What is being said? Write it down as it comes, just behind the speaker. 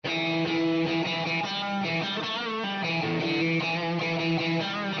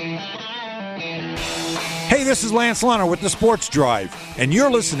Hey, this is Lance Lunner with the Sports Drive, and you're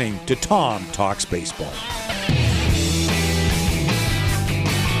listening to Tom Talks Baseball.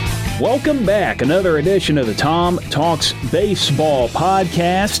 Welcome back. Another edition of the Tom Talks Baseball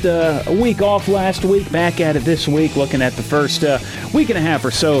podcast. A week off last week, back at it this week, looking at the first week and a half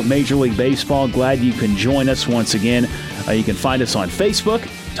or so of Major League Baseball. Glad you can join us once again. You can find us on Facebook,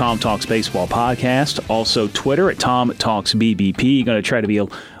 Tom Talks Baseball Podcast. Also Twitter at Tom Talks BBP. Going to try to be a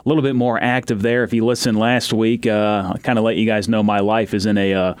little bit more active there. If you listened last week, I kind of let you guys know my life is in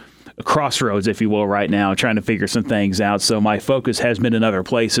a crossroads, if you will, right now, trying to figure some things out. So my focus has been in other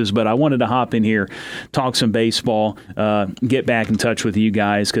places, but I wanted to hop in here, talk some baseball, get back in touch with you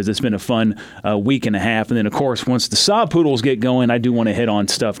guys because it's been a fun week and a half. And then, of course, once the Saw Poodles get going, I do want to hit on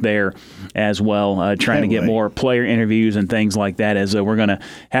stuff there as well, trying to get more player interviews and things like that as we're going to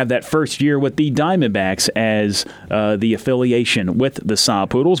have that first year with the Diamondbacks as the affiliation with the Saw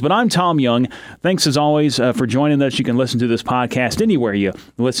Poodles. But I'm Tom Young. Thanks, as always, for joining us. You can listen to this podcast anywhere you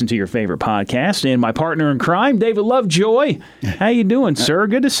listen to your favorite podcast. And my partner in crime, David Lovejoy. How you doing, sir?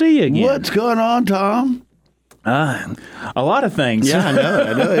 Good to see you again. What's going on, Tom? A lot of things. Yeah, I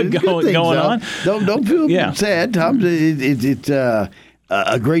know. going on. Don't feel sad, Tom. It's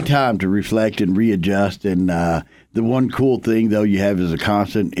a great time to reflect and readjust. And the one cool thing, though, you have as a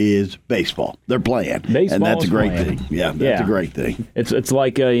constant is baseball. They're playing. And that's a great thing. Yeah, that's a great thing. It's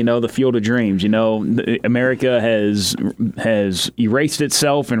like, the Field of Dreams. America has erased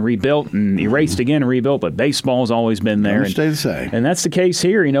itself and rebuilt and erased again and rebuilt, but baseball's always been there. Stay the same. And that's the case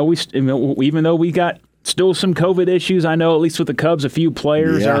here. Even though we got still some COVID issues. I know, at least with the Cubs, a few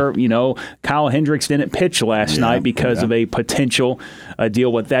players are, Kyle Hendricks didn't pitch last night because of a potential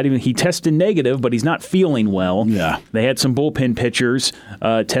deal with that. Even he tested negative, but he's not feeling well. Yeah. They had some bullpen pitchers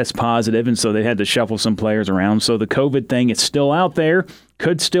test positive, and so they had to shuffle some players around. So the COVID thing is still out there,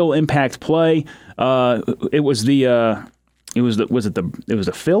 could still impact play. It was the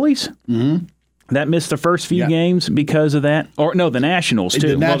Phillies? Mm-hmm. That missed the first few games because of that? Or no, the Nationals,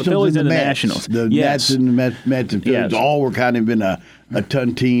 too. The Phillies and the Mets. Nationals. The Mets and the Mets and Phillies all were kind of in a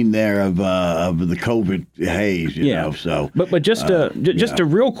tontine there of the COVID haze, you know. So, but just a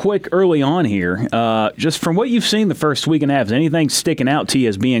real quick early on here, just from what you've seen the first week and a half, is anything sticking out to you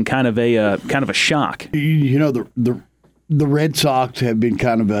as being kind of a shock? The Red Sox have been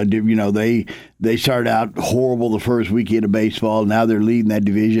kind of they started out horrible the first weekend of baseball. Now they're leading that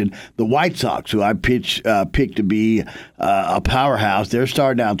division. The White Sox, who I picked to be a powerhouse, they're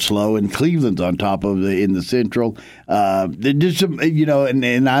starting out slow, and Cleveland's on top of in the Central. There's some,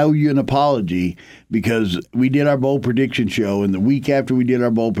 and I owe you an apology because we did our bowl prediction show, and the week after we did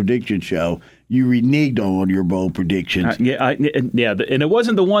our bowl prediction show, you reneged on one of your bold predictions. And it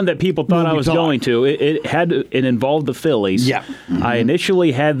wasn't the one that people thought I was going to. It involved the Phillies. Yeah. Mm-hmm. I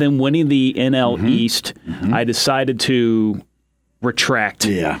initially had them winning the NL East. Mm-hmm. I decided to retract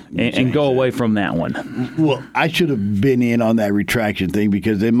and go away from that one. Well, I should have been in on that retraction thing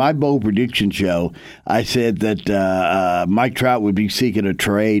because in my bold prediction show, I said that Mike Trout would be seeking a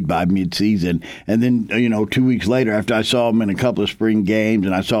trade by midseason. And then, 2 weeks later, after I saw him in a couple of spring games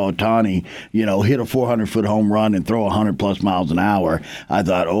and I saw Ohtani, hit a 400-foot home run and throw 100-plus miles an hour, I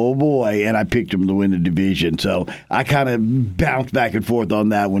thought, oh, boy, and I picked him to win the division. So I kind of bounced back and forth on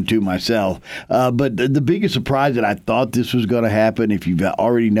that one, too, myself. But the biggest surprise that I thought this was going to happen, if you've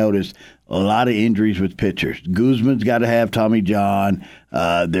already noticed, a lot of injuries with pitchers. Guzman's got to have Tommy John.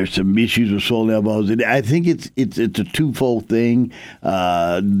 There's some issues with swollen elbows. And I think it's a twofold thing.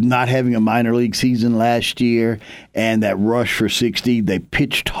 Not having a minor league season last year and that rush for 60. They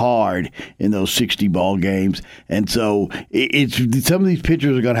pitched hard in those 60 ball games, and so it's some of these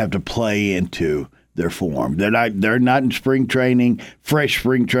pitchers are going to have to play into their form. They're not in fresh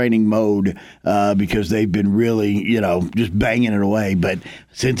spring training mode because they've been really, just banging it away. But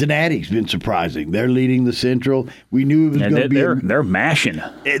Cincinnati's been surprising. They're leading the Central. We knew it was going to be they're mashing.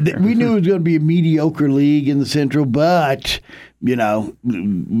 We knew it was going to be a mediocre league in the Central, but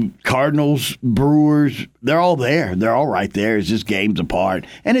Cardinals, Brewers, they're all there. They're all right there. It's just games apart,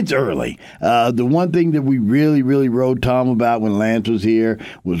 and it's early. The one thing that we really, really rode Tom about when Lance was here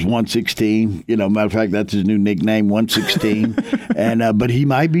was 116. Matter of fact, that's his new nickname, 116. And but he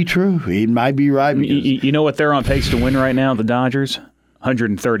might be true. He might be right. You know what they're on pace to win right now, the Dodgers?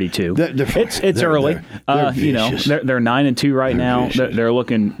 132. It's early. They're 9-2 right now. They're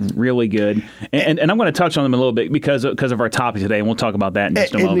looking really good, and I'm going to touch on them a little bit because of our topic today, and we'll talk about that in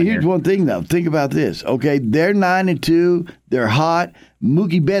just a moment. And here's one thing, though. Think about this. Okay, they're 9-2. They're hot.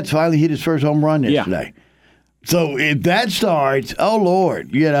 Mookie Betts finally hit his first home run yesterday. Yeah. So if that starts, oh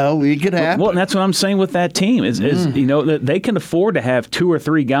Lord, it could happen. Well, and that's what I'm saying with that team is that they can afford to have two or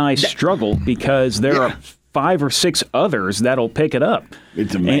three guys struggle because there are 5 or 6 others that'll pick it up.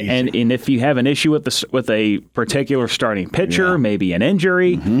 It's amazing. And if you have an issue with a particular starting pitcher, maybe an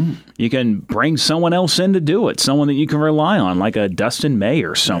injury, you can bring someone else in to do it, someone that you can rely on, like a Dustin May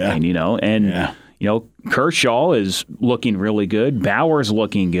or something, And, Kershaw is looking really good. Bauer's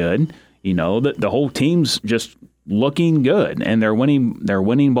looking good. The whole team's just looking good, and they're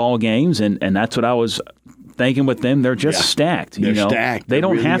winning ball games, and that's what I was thinking with them. They're just stacked. They're stacked. They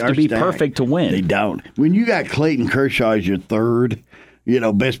don't really have to be stacked. perfect to win. They don't. When you got Clayton Kershaw as your third,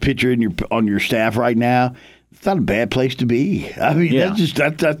 best pitcher on your staff right now, it's not a bad place to be. I mean,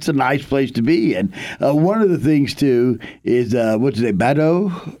 that's a nice place to be. And one of the things too is what's his name,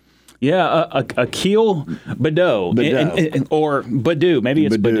 Badeau? Yeah, Akil Badeau. Or Badeau. Maybe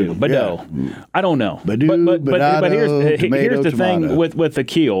it's Badeau. Badeau. Yeah. I don't know. Badeau, but here's the tomato. thing with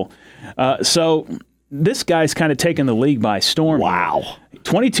Akil. So this guy's kind of taken the league by storm. Wow.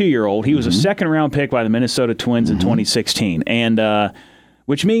 22-year-old. He was a second-round pick by the Minnesota Twins in 2016, and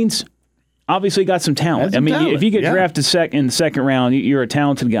which means obviously got some talent. Talent. If you get drafted in the second round, you're a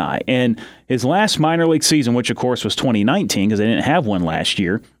talented guy. And his last minor league season, which of course was 2019 because they didn't have one last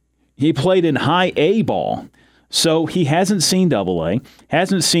year, he played in high A ball. So he hasn't seen Double-A,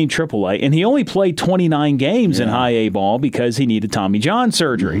 hasn't seen Triple-A, and he only played 29 games in high A ball because he needed Tommy John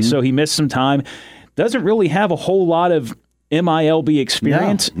surgery. So he missed some time. Doesn't really have a whole lot of MILB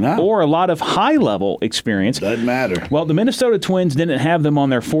experience or a lot of high-level experience. Doesn't matter. Well, the Minnesota Twins didn't have them on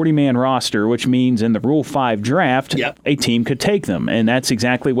their 40-man roster, which means in the Rule 5 draft, a team could take them. And that's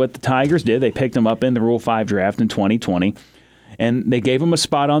exactly what the Tigers did. They picked them up in the Rule 5 draft in 2020. And they gave him a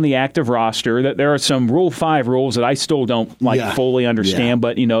spot on the active roster. That there are some Rule 5 rules that I still don't fully understand.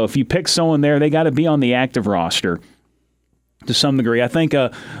 But, if you pick someone there, they got to be on the active roster to some degree. I think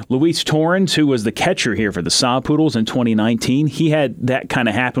Luis Torrens, who was the catcher here for the Saw Poodles in 2019, he had that kind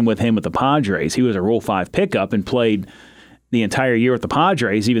of happen with him with the Padres. He was a Rule 5 pickup and played the entire year with the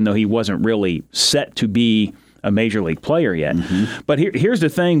Padres, even though he wasn't really set to be a major league player yet. But here's the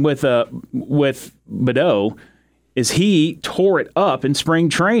thing with Badeau, is he tore it up in spring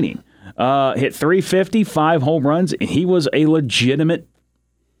training. Hit 350, 5 home runs, and he was a legitimate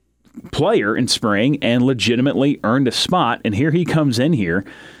player in spring and legitimately earned a spot. And here he comes in here,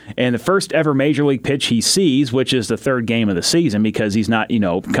 and the first ever major league pitch he sees, which is the third game of the season because he's not,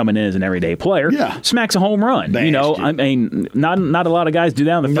 coming in as an everyday player, smacks a home run. I mean, not a lot of guys do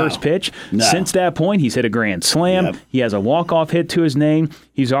that on the first pitch. Since that point, he's hit a grand slam. He has a walk-off hit to his name.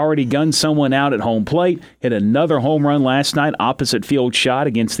 He's already gunned someone out at home plate, hit another home run last night, opposite field shot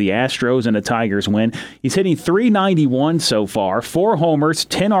against the Astros in a Tigers win. He's hitting .391 so far, 4 homers,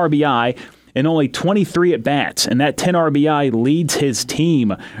 10 RBI, and only 23 at-bats. And that 10 RBI leads his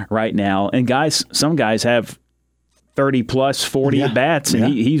team right now. And some guys have 30-plus, 40 at-bats,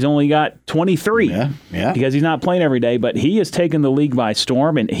 and he's only got 23 because he's not playing every day. But he has taken the league by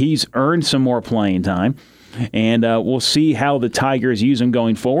storm, and he's earned some more playing time. And we'll see how the Tigers use him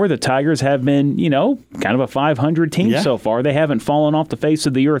going forward. The Tigers have been, kind of a 500 team so far. They haven't fallen off the face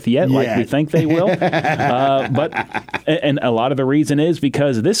of the earth yet like we think they will. But a lot of the reason is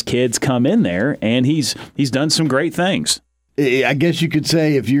because this kid's come in there, and he's done some great things. I guess you could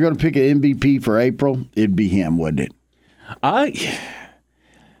say if you're going to pick an MVP for April, it'd be him, wouldn't it?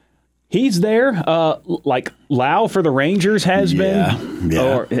 He's there. Like Lau for the Rangers has been,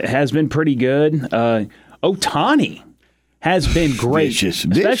 or has been pretty good. Ohtani has been great,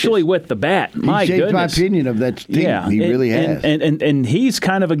 especially with the bat. My goodness. He changed my opinion of that team. Yeah, he really has. And he's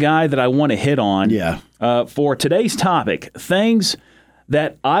kind of a guy that I want to hit on for today's topic, things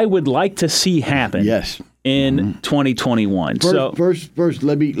that I would like to see happen in 2021. First,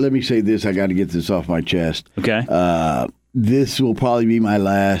 let me say this. I got to get this off my chest. Okay. This will probably be my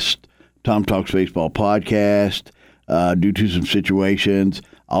last Tom Talks Baseball podcast due to some situations.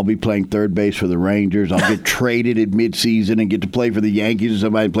 I'll be playing third base for the Rangers. I'll get traded at midseason and get to play for the Yankees or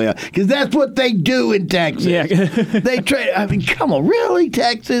somebody play out. Because that's what they do in Texas. Yeah. They trade. I mean, come on, really,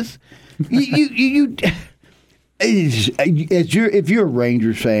 Texas? If you're a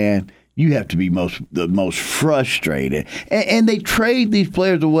Rangers fan, you have to be the most frustrated. And they trade these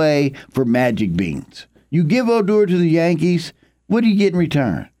players away for magic beans. You give Odor to the Yankees, what do you get in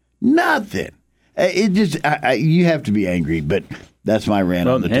return? Nothing. You have to be angry, but that's my rant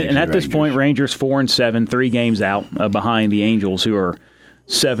on the Texas And at Rangers. this point, Rangers 4-7, 3 games out behind the Angels, who are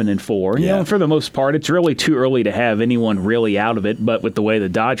 7-4. Yeah. For the most part, it's really too early to have anyone really out of it. But with the way the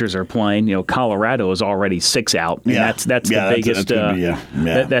Dodgers are playing, Colorado is already 6 out. And that's the biggest.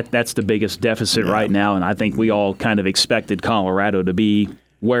 That's the biggest deficit right now. And I think we all kind of expected Colorado to be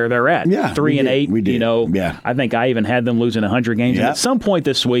where they're at. 3-8. We did. I think I even had them losing 100 games. And at some point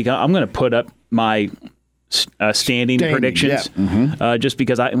this week, I'm going to put up my standing predictions, just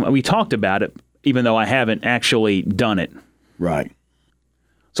because we talked about it, even though I haven't actually done it. Right.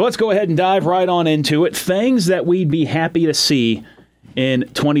 So let's go ahead and dive right on into it. Things that we'd be happy to see in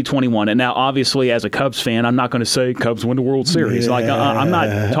 2021. And now, obviously, as a Cubs fan, I'm not going to say Cubs win the World Series. Like I'm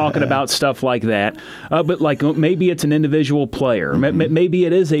not talking about stuff like that. But like maybe it's an individual player. Maybe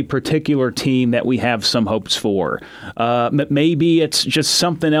it is a particular team that we have some hopes for. Maybe it's just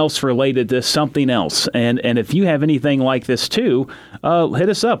something else related to something else. And if you have anything like this too, hit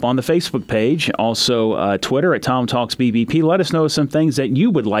us up on the Facebook page. Also, Twitter at Tom Talks BBP. Let us know some things that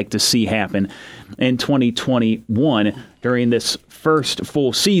you would like to see happen in 2021 during this first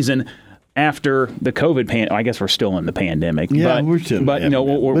full season after the COVID I guess we're still in the pandemic. Yeah, we're still. But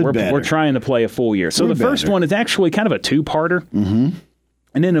we're trying to play a full year. So the first one is actually kind of a two-parter, and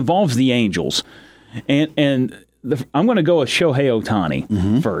it involves the Angels, and I'm going to go with Shohei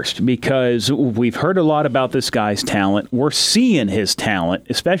Ohtani first, because we've heard a lot about this guy's talent. We're seeing his talent,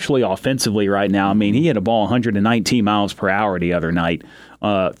 especially offensively right now. I mean, he hit a ball 119 miles per hour the other night.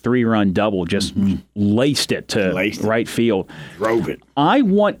 3-run double, just laced it to right field. Drove it. I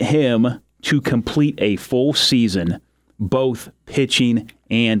want him to complete a full season, both pitching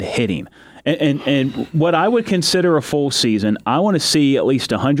and hitting. And what I would consider a full season, I want to see at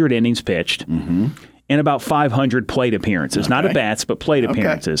least 100 innings pitched and about 500 plate appearances. Not at bats, but plate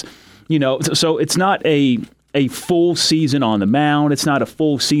appearances. You know, so it's not a full season on the mound. It's not a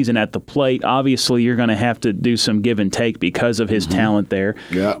full season at the plate. Obviously, you're going to have to do some give and take because of his talent there.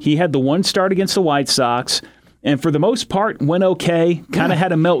 Yeah. He had the one start against the White Sox, and for the most part, went okay. Kind of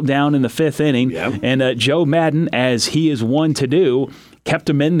had a meltdown in the fifth inning. Yeah. And Joe Maddon, as he is one to do, kept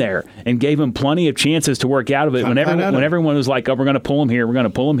him in there and gave him plenty of chances to work out of it. When everyone was like, oh, we're going to pull him here,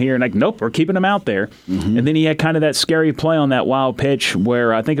 and like, nope, we're keeping him out there. And then he had kind of that scary play on that wild pitch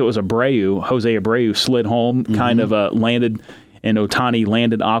where I think it was Jose Abreu slid home, kind of landed, and Ohtani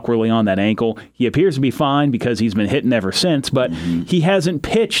landed awkwardly on that ankle. He appears to be fine because he's been hitting ever since, but he hasn't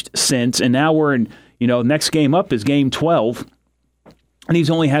pitched since, and now we're in, next game up is game 12, and he's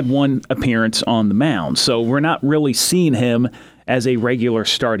only had one appearance on the mound. So we're not really seeing him as a regular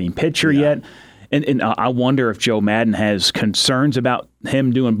starting pitcher yet. And I wonder if Joe Maddon has concerns about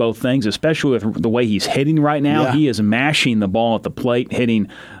him doing both things, especially with the way he's hitting right now. Yeah. He is mashing the ball at the plate, hitting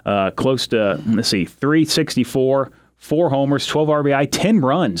close to, 364, 4 homers, 12 RBI, 10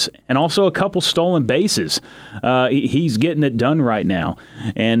 runs, and also a couple stolen bases. He's getting it done right now.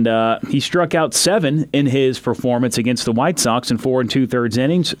 And he struck out 7 in his performance against the White Sox in 4 2/3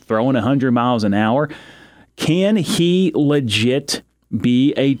 innings, throwing 100 miles an hour. Can he legit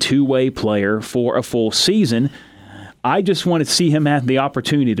be a two-way player for a full season? I just want to see him have the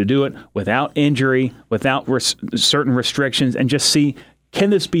opportunity to do it without injury, without certain restrictions, and just see, can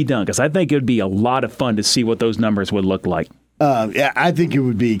this be done? Because I think it would be a lot of fun to see what those numbers would look like. Yeah, I think it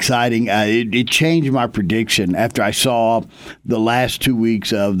would be exciting. It changed my prediction after I saw the last 2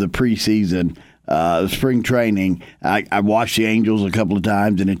 weeks of the preseason. Spring training. I watched the Angels a couple of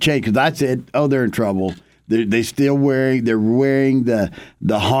times, and it changed because I said, "Oh, they're in trouble." They're wearing the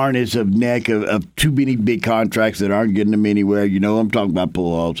harness of neck of too many big contracts that aren't getting them anywhere. I'm talking about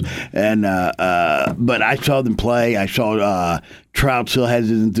Pujols. And but I saw them play. I saw Trout still has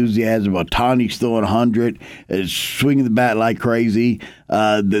his enthusiasm. Ohtani's throwing 100, swinging the bat like crazy.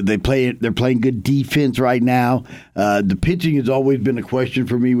 They're playing good defense right now. The pitching has always been a question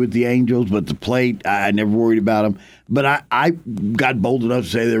for me with the Angels, but the plate, I never worried about them. But I got bold enough to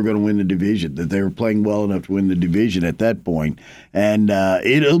say they were going to win the division, that they were playing well enough to win the division at that point. And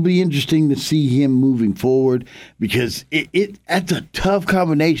it'll be interesting to see him moving forward because that's a tough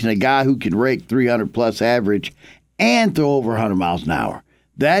combination, a guy who can rake 300-plus average and throw over 100 miles an hour.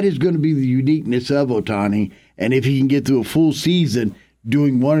 That is going to be the uniqueness of Ohtani. And if he can get through a full season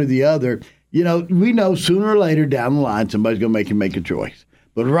doing one or the other, we know sooner or later down the line somebody's going to make him make a choice.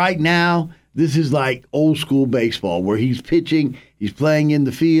 But right now, this is like old school baseball where he's pitching, he's playing in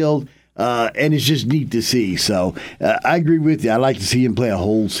the field, and it's just neat to see. So I agree with you. I like to see him play a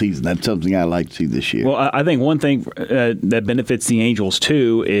whole season. That's something I like to see this year. Well, I think one thing that benefits the Angels,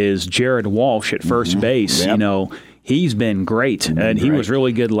 too, is Jared Walsh at first base. Yep. He's been great, and he was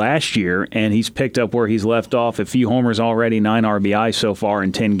really good last year, and he's picked up where he's left off. A few homers already, 9 RBI so far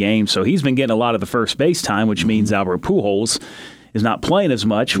in 10 games. So he's been getting a lot of the first base time, which means Albert Pujols is not playing as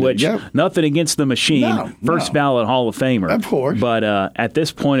much, which nothing against the machine. First ballot Hall of Famer. Of course. But at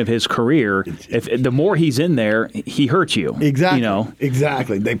this point of his career, if the more he's in there, he hurts you. Exactly.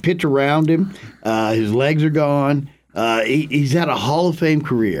 Exactly. They pitch around him. His legs are gone. He's had a Hall of Fame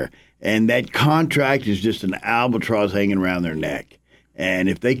career. And that contract is just an albatross hanging around their neck. And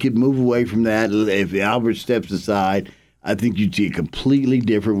if they could move away from that, if Albert steps aside, I think you'd see a completely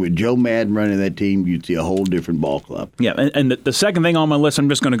different, with Joe Madden running that team, you'd see a whole different ball club. Yeah, and the second thing on my list, I'm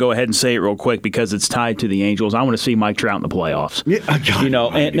just going to go ahead and say it real quick because it's tied to the Angels. I want to see Mike Trout in the playoffs. Yeah,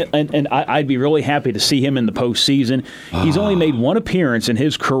 and I'd be really happy to see him in the postseason. He's only made one appearance in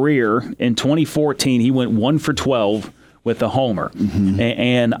his career. In 2014, he went 1 for 12 with a homer.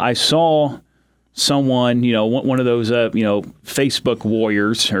 And I saw someone, one of those, Facebook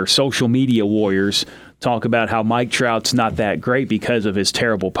warriors or social media warriors talk about how Mike Trout's not that great because of his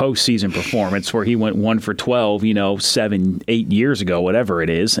terrible postseason performance where he went 1 for 12, 7-8 years ago, whatever it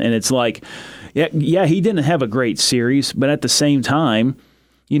is. And it's like, yeah, he didn't have a great series, but at the same time,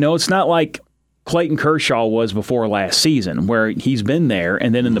 it's not like Clayton Kershaw was before last season, where he's been there,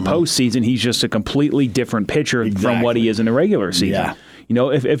 and then in the postseason, he's just a completely different pitcher from what he is in the regular season. Yeah.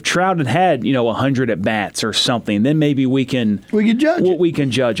 If Trout had 100 at bats or something, then maybe we can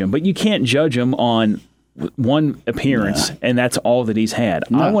judge him. But you can't judge him on one appearance, and that's all that he's had.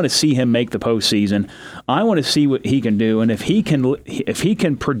 I want to see him make the postseason. I want to see what he can do, and if he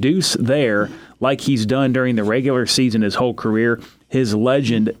can produce there like he's done during the regular season his whole career, his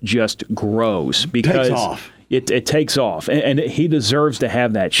legend just grows because it takes off, and he deserves to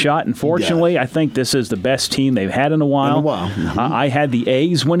have that shot. Unfortunately, I think this is the best team they've had in a while. I had the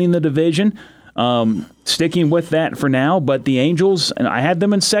A's winning the division. Sticking with that for now, but the Angels, and I had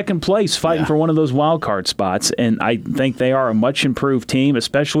them in second place fighting for one of those wild card spots, and I think they are a much improved team,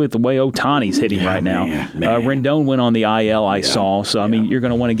 especially with the way Ohtani's hitting right now. Rendon went on the IL, I saw, so you're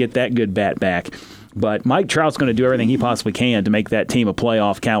going to want to get that good bat back. But Mike Trout's going to do everything he possibly can to make that team a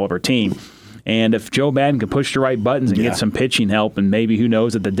playoff caliber team. And if Joe Madden can push the right buttons and get some pitching help, and maybe, who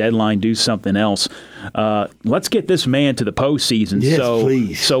knows, at the deadline do something else, let's get this man to the postseason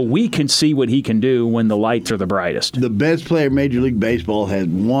so we can see what he can do when the lights are the brightest. The best player in Major League Baseball has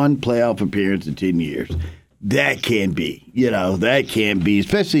one playoff appearance in 10 years. That can't be. That can't be,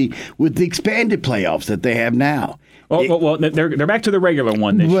 especially with the expanded playoffs that they have now. Well, they're back to the regular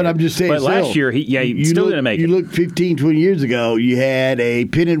one this year. But I'm just saying, but last year, he still didn't make it. You look 15, 20 years ago, you had a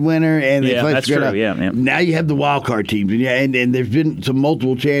pennant winner, and that's true. Yeah. Now you have the wild card teams, and there's been some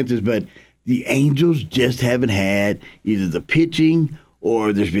multiple chances, but the Angels just haven't had either the pitching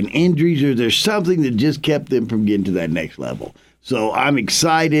or there's been injuries or there's something that just kept them from getting to that next level. So I'm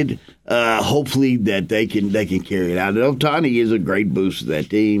excited. Hopefully that they can carry it out. And Ohtani is a great boost to that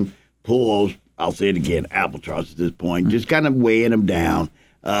team. Pujols, I'll say it again, albatross at this point, just kind of weighing them down.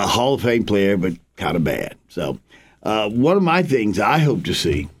 Hall of Fame player, but kind of bad. So one of my things I hope to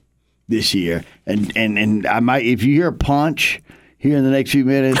see this year, and I might, if you hear a punch here in the next few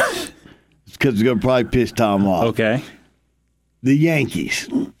minutes, it's because it's going to probably piss Tom off. Okay. The Yankees.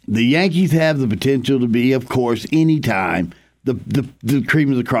 The Yankees have the potential to be, of course, anytime the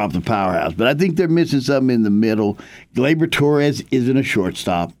cream of the crop, the powerhouse. But I think they're missing something in the middle. Gleyber Torres isn't a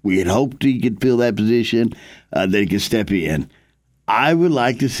shortstop. We had hoped he could fill that position, that he could step in. I would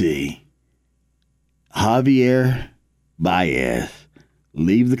like to see Javier Baez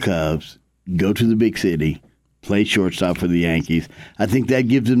leave the Cubs, go to the big city, play shortstop for the Yankees. I think that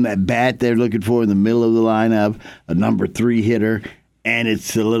gives them that bat they're looking for in the middle of the lineup, a number 3 hitter, and it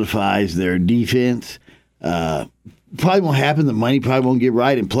solidifies their defense. Probably won't happen. The money probably won't get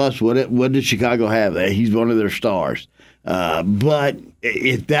right. And plus, what does Chicago have? He's one of their stars. But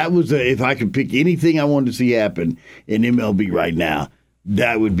if I could pick anything I wanted to see happen in MLB right now,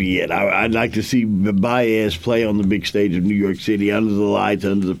 that would be it. I'd like to see Baez play on the big stage of New York City, under the lights,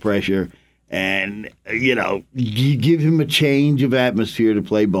 under the pressure, and you give him a change of atmosphere to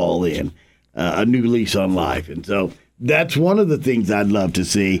play ball in, a new lease on life. And so that's one of the things I'd love to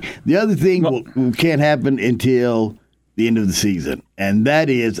see. The other thing can't happen until the end of the season, and that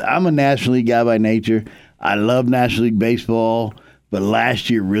is, I'm a National League guy by nature. I love National League Baseball, but last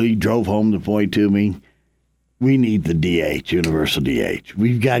year really drove home the point to me. We need the DH, universal DH.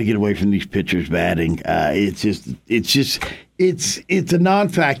 We've got to get away from these pitchers batting. It's a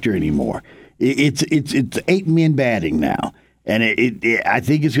non-factor anymore. It's 8 men batting now, and I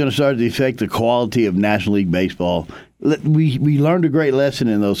think it's going to start to affect the quality of National League Baseball. We learned a great lesson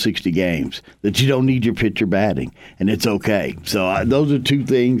in those 60 games that you don't need your pitcher batting, and it's okay. So those are 2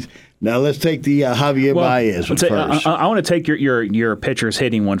 things. Now let's take the Javier Baez one first. I want to take your pitchers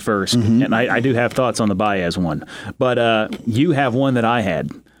hitting one first, and I do have thoughts on the Baez one. But you have one that I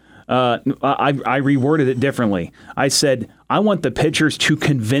had. I reworded it differently. I said, I want the pitchers to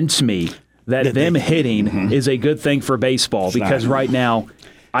convince me that them hitting is a good thing for baseball, because right now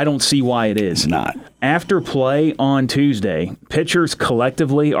I don't see why it is. It's not. After play on Tuesday, pitchers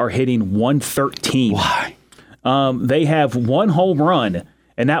collectively are hitting 113. Why? they have one home run,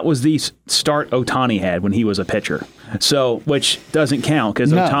 and that was the start Ohtani had when he was a pitcher. So, which doesn't count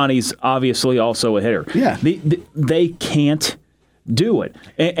because Ohtani's obviously also a hitter. Yeah. They can't do it.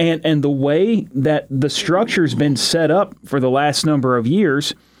 And the way that the structure's been set up for the last number of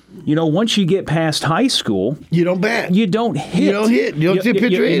years, once you get past high school, you don't bat. You don't hit. You don't hit. You don't see a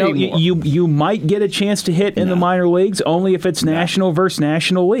pitcher anymore. You might get a chance to hit in the minor leagues only if it's National versus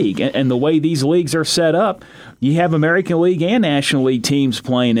National League. And the way these leagues are set up, you have American League and National League teams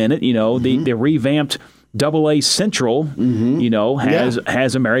playing in it. The revamped AA Central,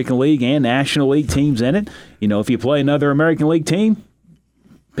 has American League and National League teams in it. If you play another American League team,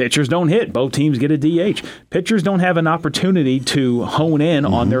 pitchers don't hit. Both teams get a DH. Pitchers don't have an opportunity to hone in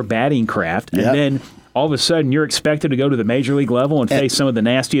on their batting craft. And then all of a sudden you're expected to go to the major league level and face some of the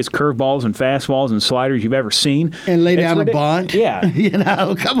nastiest curveballs and fastballs and sliders you've ever seen. And lay down a bunt. Yeah.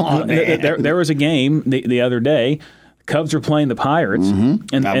 Come on, man. There was a game the other day. Cubs were playing the Pirates, and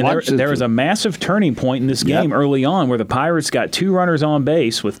there was a massive turning point in this game early on where the Pirates got 2 runners on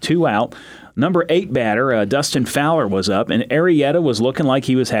base with 2 out. Number 8 batter, Dustin Fowler, was up, and Arrieta was looking like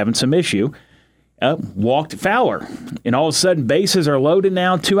he was having some issue. Walked Fowler, and all of a sudden bases are loaded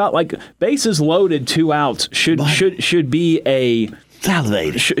now, 2 out. Like bases loaded, 2 outs should be a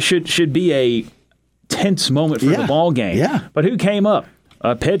should be a tense moment for the ball game. Yeah. But who came up?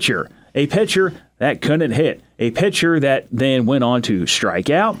 A pitcher that couldn't hit. A pitcher that then went on to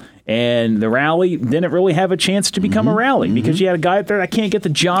strike out, and the rally didn't really have a chance to become a rally because you had a guy up there that can't get the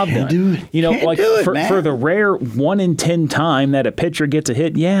job done. For the rare 1 in 10 time that a pitcher gets a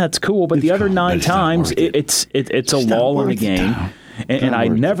hit, it's cool, but the other 9 times it's a lull in the game. And I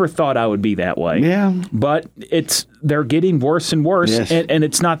never thought I would be that way. Yeah. But they're getting worse and worse, and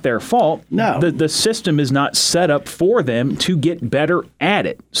it's not their fault. No. The system is not set up for them to get better at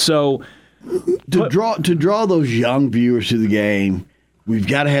it. So to draw those young viewers to the game, we've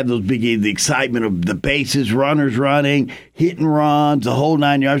got to have those the excitement of the bases, runners running, hit and runs, the whole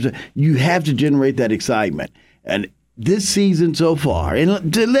 9 yards. You have to generate that excitement. And this season so far,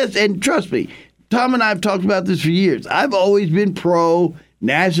 and trust me, Tom and I have talked about this for years. I've always been pro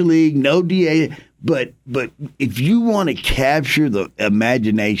National League, no DA, but if you want to capture the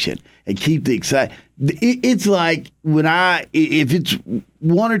imagination and keep the excitement, it's like if it's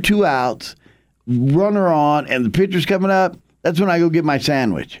 1 or 2 outs, runner on, and the pitcher's coming up, that's when I go get my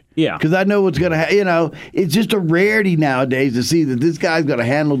sandwich. Yeah. Because I know what's going to happen. It's just a rarity nowadays to see that this guy's going to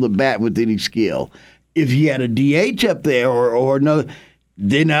handle the bat with any skill. If he had a DH up there or no,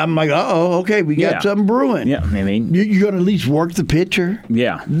 then I'm like, okay, we got something brewing. Yeah, I mean, you're going to at least work the pitcher.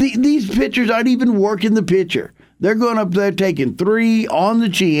 Yeah. These pitchers aren't even working the pitcher. They're going up there taking 3 on the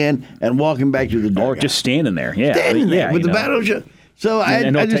chin and walking back to the dugout. Or just standing there. Yeah. Standing there with the bat on the So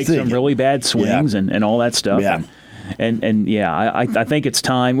and I they'll take some really bad swings and all that stuff. Yeah. I think it's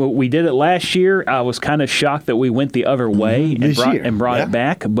time. We did it last year. I was kind of shocked that we went the other way and brought it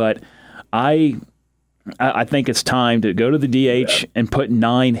back. But I think it's time to go to the DH and put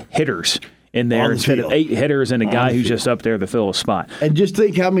 9 hitters in there instead of 8 hitters and a guy who's just up there to fill a spot. And just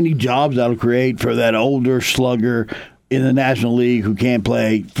think how many jobs that'll create for that older slugger in the National League who can't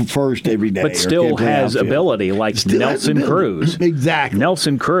play first every day. But still has ability, like Nelson Cruz. Exactly.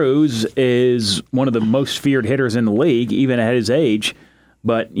 Nelson Cruz is one of the most feared hitters in the league, even at his age.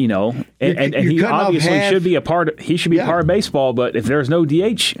 But, and he obviously should be a part of baseball, but if there's no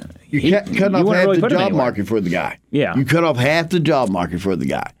DH, you're cutting off half the job market for the guy. Yeah. You cut off half the job market for the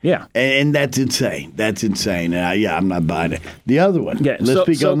guy. Yeah. And that's insane. And I'm not buying it. The other one, let's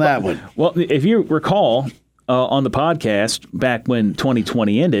speak on that one. Well, if you recall on the podcast back when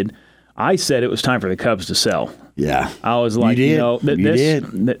 2020 ended, I said it was time for the Cubs to sell. Yeah. I was like,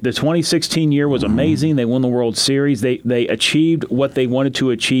 the 2016 year was amazing. They won the World Series. They achieved what they wanted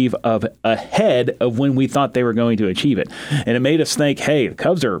to achieve ahead of when we thought they were going to achieve it. And it made us think, hey, the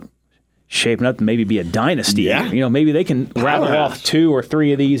Cubs are shaping up to maybe be a dynasty. Yeah. Maybe they can rattle off 2 or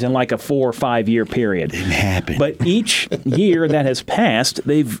 3 of these in like a 4 or 5 year period. Didn't happen. But each year that has passed,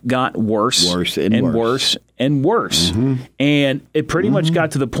 they've got worse and worse. Mm-hmm. And it pretty much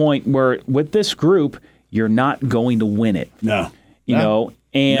got to the point where with this group, you're not going to win it. No.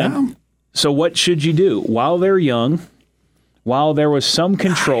 So what should you do? While they're young, while there was some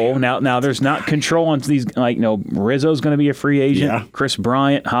control, now there's not control on these, Rizzo's going to be a free agent. Yeah. Chris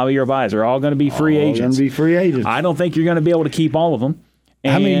Bryant, Javier Baez are all going to be free agents. I don't think you're going to be able to keep all of them.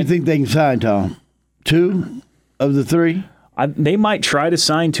 How many do you think they can sign, Tom? 2 of the 3? They might try to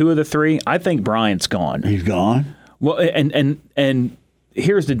sign 2 of the 3. I think Bryant's gone. He's gone? Well, and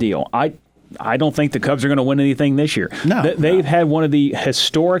here's the deal. I don't think the Cubs are going to win anything this year. No. They've had one of the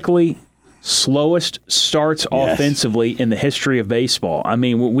historically slowest starts offensively in the history of baseball. I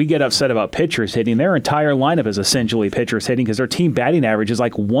mean, we get upset about pitchers hitting. Their entire lineup is essentially pitchers hitting because their team batting average is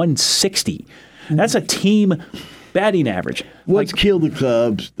like 160. That's a team batting average. What's killed the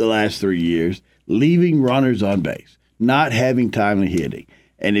Cubs the last 3 years? Leaving runners on base, not having timely hitting.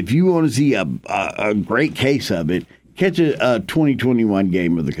 And if you want to see a great case of it, catch a 2021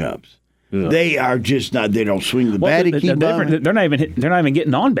 game of the Cubs. Yeah. They are just not. They don't swing the bat. They're not even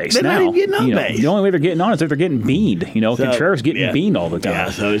getting on base. They're now. not even getting on base. The only way they're getting on is if they're getting beamed. Contreras getting beamed all the time. Yeah,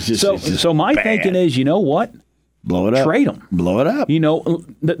 so it's just so my bad. thinking is, you know what? Blow it up. Trade them. Blow it up.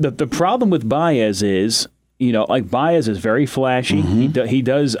 The problem with Baez is, Baez is very flashy. Mm-hmm. He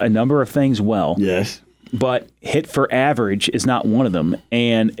does a number of things well. Yes. But hit for average is not one of them.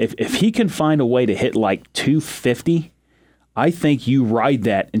 And if he can find a way to hit like 250, I think you ride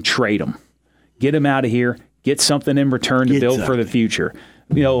that and trade him. Get him out of here. Get something in return to build for the future.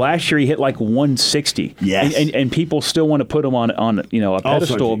 Last year he hit like 160. Yes. And people still want to put him on a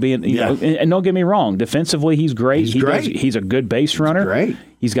pedestal. And don't get me wrong. Defensively, he's great. He's a good base runner. Great.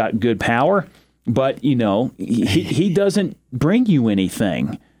 He's got good power. But, he doesn't bring you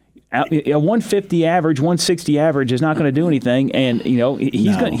anything. A 150 average, 160 average is not going to do anything, and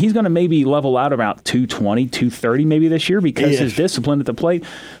he's going to maybe level out about 220, 230 maybe this year because his discipline at the plate.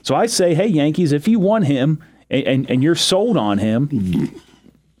 So I say, hey Yankees, if you want him and you're sold on him,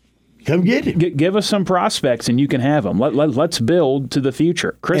 come get him. Give us some prospects and you can have him. Let's build to the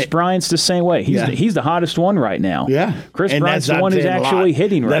future. Chris Bryant's the same way. He's the hottest one right now. Yeah, Chris Bryant's the one who's actually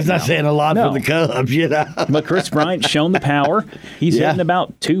hitting right now. That's not saying a lot for the Cubs, But Chris Bryant's shown the power. He's hitting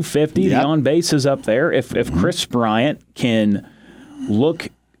about 250. The on base is up there. If Chris Bryant can look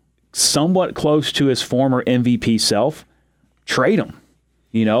somewhat close to his former MVP self, trade him.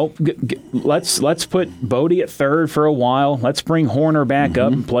 Let's put Bodie at third for a while. Let's bring Horner back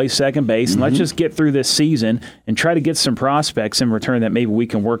up and play second base, and let's just get through this season and try to get some prospects in return that maybe we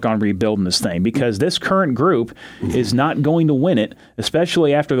can work on rebuilding this thing. Because this current group is not going to win it,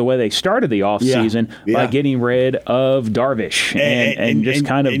 especially after the way they started the offseason by getting rid of Darvish and you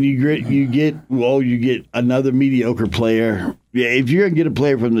get another mediocre player. Yeah, if you're gonna get a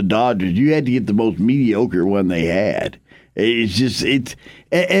player from the Dodgers, you had to get the most mediocre one they had. And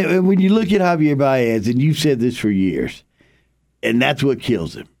when you look at Javier Baez, and you've said this for years, and that's what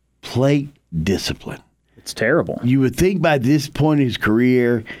kills him, plate discipline. It's terrible. You would think by this point in his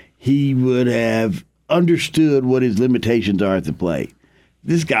career, he would have understood what his limitations are at the plate.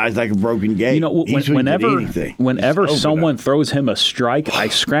 This guy's like a broken game. Whenever someone throws him a strike, I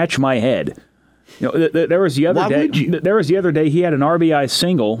scratch my head. There was the other day he had an RBI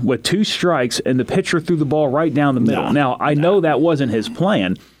single with 2 strikes, and the pitcher threw the ball right down the middle. Now, I know that wasn't his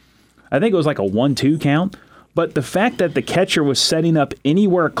plan. I think it was like a 1-2 count. But the fact that the catcher was setting up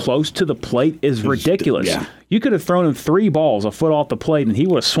anywhere close to the plate is ridiculous. You could have thrown him 3 balls a foot off the plate, and he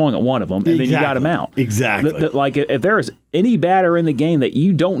would have swung at one of them, and then you got him out. Exactly. If there is any batter in the game that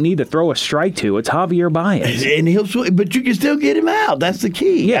you don't need to throw a strike to, it's Javier Baez. And he'll swing, but you can still get him out. That's the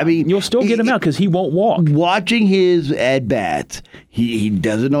key. Yeah, I mean, you'll still get him out because he won't walk. Watching his at-bats, he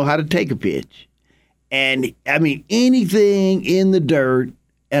doesn't know how to take a pitch. And, I mean, anything in the dirt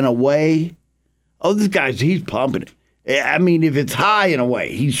and away, this guy's, he's pumping it. I mean, if it's high and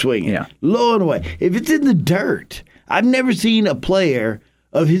away, he's swinging. Yeah. Low and away. If it's in the dirt, I've never seen a player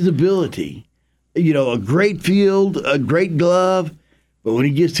of his ability, a great field, a great glove, but when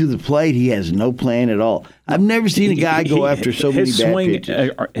he gets to the plate, he has no plan at all. I've never seen a guy go after so many bad pitches.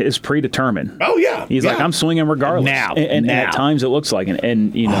 His swing is predetermined. Oh, yeah. He's like, I'm swinging regardless. Now. And at times it looks like it.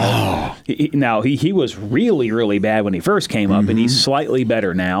 And, he was really, really bad when he first came up, and he's slightly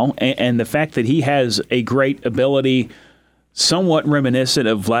better now. And the fact that he has a great ability, somewhat reminiscent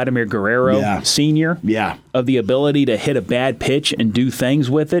of Vladimir Guerrero Sr., of the ability to hit a bad pitch and do things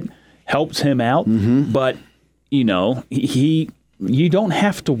with it, helps him out. But, you don't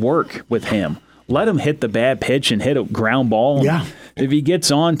have to work with him. Let him hit the bad pitch and hit a ground ball. Yeah. If he gets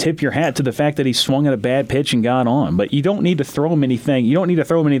on, tip your hat to the fact that he swung at a bad pitch and got on. But you don't need to throw him anything. You don't need to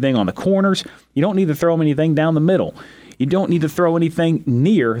throw him anything on the corners. You don't need to throw him anything down the middle. You don't need to throw anything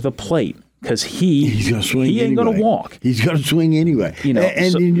near the plate because he's going to swing. He ain't going to walk. He's going to swing anyway. And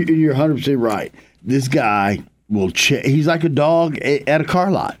you're 100% right. This guy will. He's like a dog at a car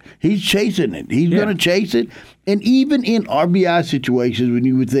lot. He's chasing it. He's going to chase it. And even in RBI situations, when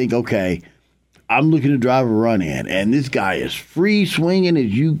you would think, okay, I'm looking to drive a run in, and this guy is free swinging as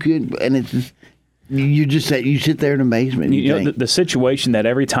you could, and it's just, you sit there in amazement. The situation that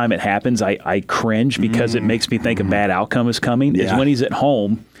every time it happens, I cringe because it makes me think a bad outcome is coming is when he's at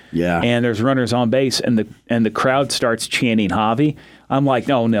home and there's runners on base, and the crowd starts chanting Javi. I'm like,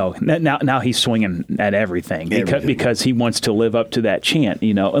 no. Now he's swinging at everything because he wants to live up to that chant,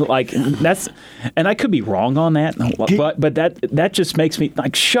 Like that's, and I could be wrong on that, but that just makes me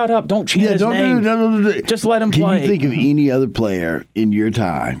like, shut up, don't chant his name. Just let him play. Can you think of any other player in your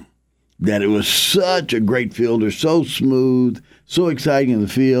time that it was such a great fielder, so smooth, so exciting in the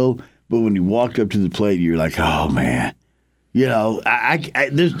field, but when you walked up to the plate, you're like, oh man.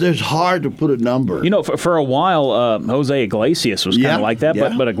 There's hard to put a number. For a while, Jose Iglesias was kind of like that,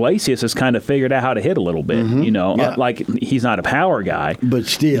 but Iglesias has kind of figured out how to hit a little bit. Like he's not a power guy, but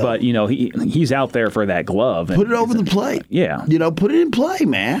still, but he's out there for that glove. Put it over the plate. Yeah, put it in play,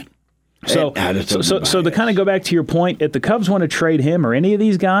 man. So to kind of go back to your point, if the Cubs want to trade him or any of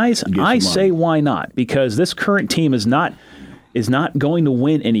these guys, I say why not? Because this current team is not going to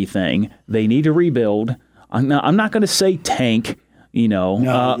win anything. They need to rebuild. I'm not going to say tank, you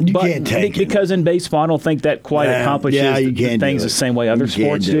but can't tank because in baseball, I don't think that quite accomplishes things the same way other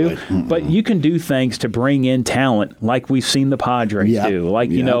sports do. But you can do things to bring in talent, like we've seen the Padres do.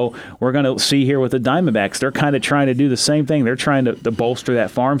 Like we're going to see here with the Diamondbacks. They're kind of trying to do the same thing. They're trying to bolster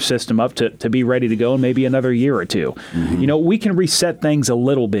that farm system up to be ready to go in maybe another year or two. Mm-hmm. We can reset things a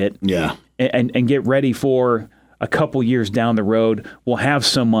little bit, and get ready for a couple years down the road. We'll have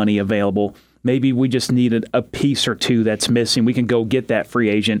some money available. Maybe we just needed a piece or two that's missing. We can go get that free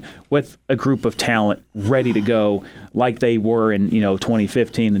agent with a group of talent ready to go like they were in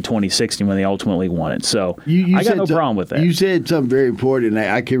 2015 and 2016 when they ultimately won it. So I got no problem with that. You said something very important, and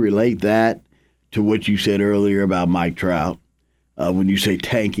I can relate that to what you said earlier about Mike Trout when you say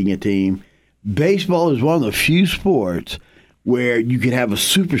tanking a team. Baseball is one of the few sports where you can have a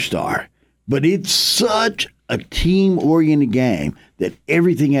superstar, but it's such a team-oriented game that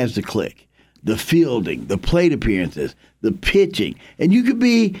everything has to click. The fielding, the plate appearances, the pitching. And you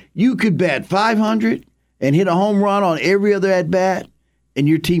could bat 500 and hit a home run on every other at-bat, and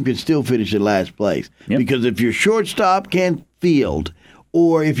your team can still finish in last place. Yep. Because if your shortstop can't field,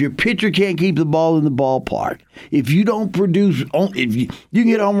 or if your pitcher can't keep the ball in the ballpark, if you don't produce, if you can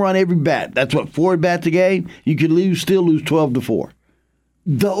hit a home run every bat, that's what, 4 at-bats a game, you could still lose 12-4.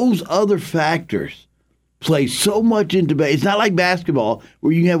 Those other factors play so much into baseball. It's not like basketball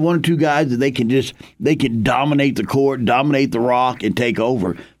where you can have 1 or 2 guys that they can dominate the court, dominate the rock, and take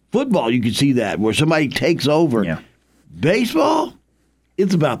over. Football, you can see that where somebody takes over. Yeah. Baseball,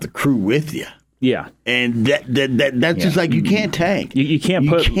 it's about the crew with you. Yeah, and that's just like you can't tank. You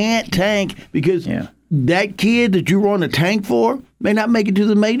can't tank because that kid that you were on a tank for may not make it to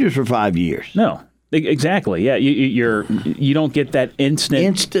the majors for 5 years. No. Exactly. Yeah, you don't get that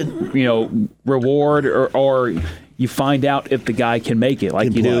instant reward or you find out if the guy can make it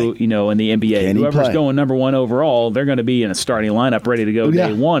like you do in the NBA. Whoever's going number 1 overall, they're going to be in a starting lineup ready to go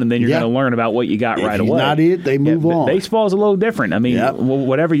day one, and then you're going to learn about what you got right away. If not it, they move on. Baseball is a little different. I mean,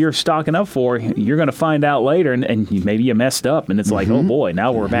 whatever you're stocking up for, you're going to find out later, and maybe you messed up, and it's like, oh boy,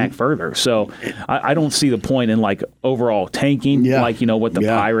 now we're back further. So I don't see the point in like overall tanking, like what the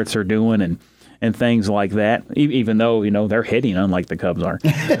Pirates are doing and things like that, even though, they're hitting unlike the Cubs are.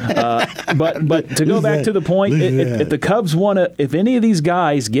 But to go back to the point, if the Cubs want to, if any of these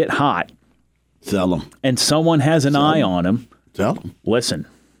guys get hot, sell them. And someone has an eye on them, sell them. Listen.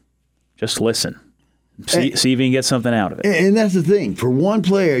 Just listen. See if you can get something out of it. And that's the thing. For one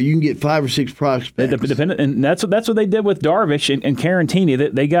player, you can get 5 or 6 prospects. And that's what they did with Darvish and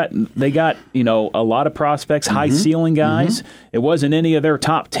Caratini. They got a lot of prospects, high ceiling guys. It wasn't any of their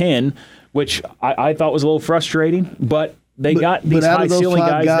top 10, which I thought was a little frustrating, but they got these high-ceiling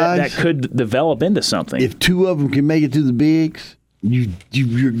guys that could develop into something. If 2 of them can make it to the bigs,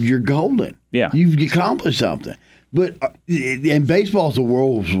 you're golden. Yeah. You've accomplished something. But and baseball's the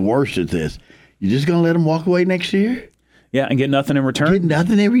world's worst at this. You're just going to let them walk away next year? Yeah, and get nothing in return. Get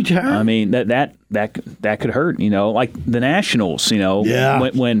nothing in return. I mean, that could hurt. Like the Nationals.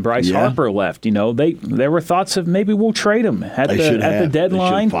 When Bryce Harper left. There were thoughts of maybe we'll trade him at the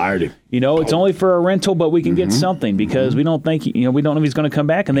deadline. They fired him. It's only for a rental, but we can get something because we don't think we don't know if he's going to come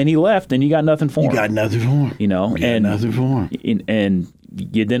back. And then he left, and you got nothing for him. You got nothing for him. Nothing for him. And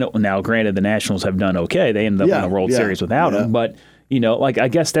you didn't. Now, granted, the Nationals have done okay. They ended up in the World Series without him, but. I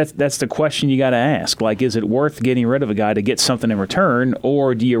guess that's the question you got to ask. Like, is it worth getting rid of a guy to get something in return,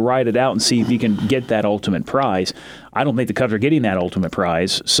 or do you ride it out and see if you can get that ultimate prize? I don't think the Cubs are getting that ultimate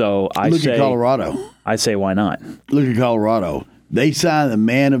prize, so Look at Colorado. I say why not? Look at Colorado. They signed the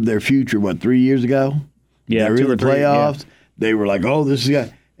man of their future, 3 years ago? Yeah, they were in the playoffs. Yeah. They were like, oh, this is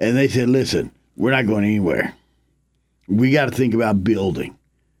guy. And they said, listen, we're not going anywhere. We got to think about building.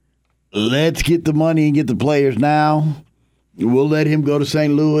 Let's get the money and get the players now. We'll let him go to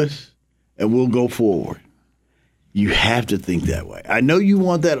St. Louis, and we'll go forward. You have to think that way. I know you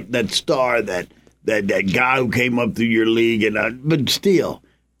want that star, that guy who came up through your league, but still,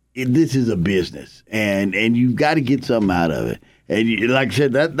 this is a business, and you've got to get something out of it. And like I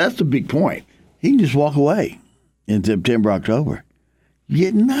said, that's the big point. He can just walk away in September, October. You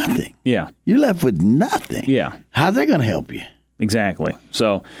get nothing. Yeah. You're left with nothing. Yeah. How's that going to help you? Exactly.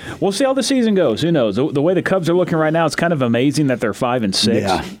 So we'll see how the season goes. Who knows? The way the Cubs are looking right now, it's kind of amazing that they're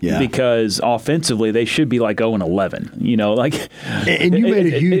 5-6. Yeah. Because offensively, they should be like 0-11. You know, like and you made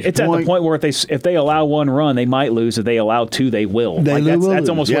a huge it's point. at the point where if they allow one run, they might lose. If they allow two, they will. That's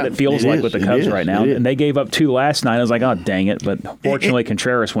almost what it feels like with the Cubs right now. And they gave up 2 last night. I was like, oh dang it! But fortunately,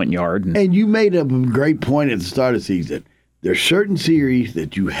 Contreras went yard. And you made up a great point at the start of the season. There's certain series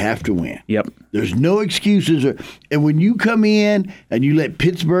that you have to win. Yep. There's no excuses. And when you come in and you let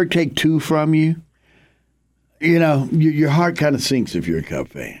Pittsburgh take 2 from you, you know, your heart kind of sinks if you're a Cub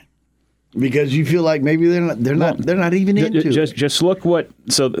fan. Because you feel like maybe they're not even into it. Just look what.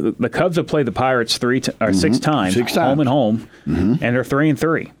 So the Cubs have played the Pirates 6 times, home and home, and they're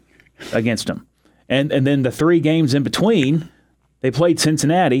 3-3 against them. And then the 3 games in between, they played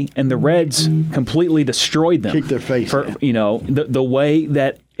Cincinnati, and the Reds completely destroyed them. Kicked their face in. You know, the way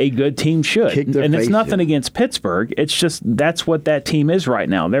that a good team should. And it's nothing against Pittsburgh. It's just that's what that team is right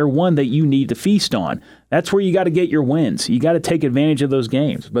now. They're one that you need to feast on. That's where you got to get your wins. You got to take advantage of those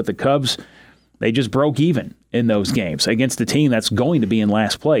games. But the Cubs, they just broke even in those games against a team that's going to be in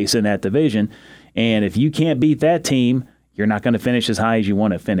last place in that division. And if you can't beat that team, you're not going to finish as high as you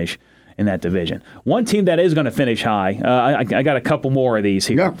want to finish in that division. One team that is going to finish high, I got a couple more of these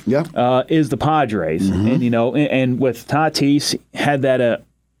here, is the Padres. And, you know, and with Tatis, had that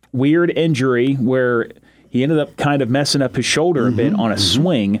weird injury where he ended up kind of messing up his shoulder a bit on a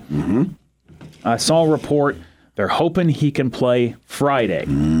swing. I saw a report they're hoping he can play Friday.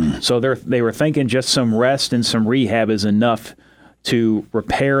 So they were thinking just some rest and some rehab is enough to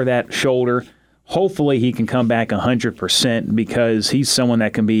repair that shoulder. Hopefully he can come back 100% because he's someone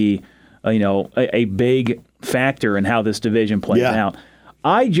that can be a big factor in how this division plays out.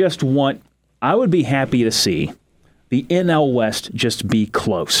 I would be happy to see the NL West just be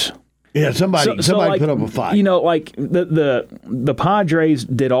close. Yeah, somebody put up a fight. You know, like the Padres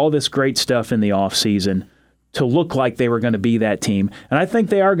did all this great stuff in the offseason to look like they were going to be that team. And I think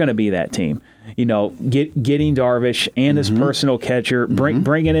they are going to be that team. You know, getting Darvish and his personal catcher,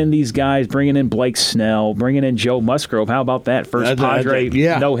 bringing in these guys, bringing in Blake Snell, bringing in Joe Musgrove. How about that? First Padre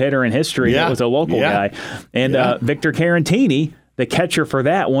no-hitter in history. That was a local guy. And Victor Carantini, the catcher for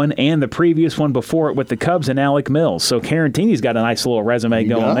that one, and the previous one before it with the Cubs, and Alec Mills. So Carantini's got a nice little resume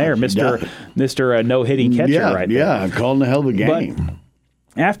going there. Mr. No-hitting catcher right there. Yeah, calling a hell of a game. But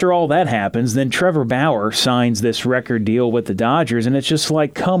after all that happens, then Trevor Bauer signs this record deal with the Dodgers, and it's just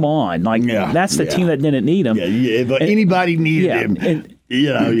like, come on. Like, that's the team that didn't need him. Yeah, but anybody needed him.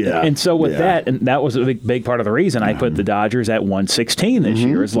 And so with that, and that was a big part of the reason I put the Dodgers at 116 this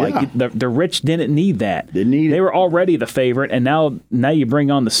year. Is like the rich didn't need that. They were already the favorite, and now you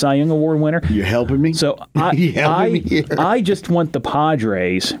bring on the Cy Young Award winner. You're helping me? So I just want the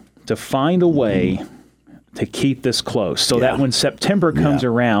Padres to find a way to keep this close so that when September comes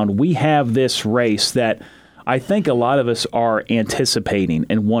around, we have this race that I think a lot of us are anticipating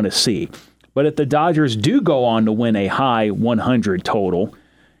and want to see. But if the Dodgers do go on to win a high 100 total, you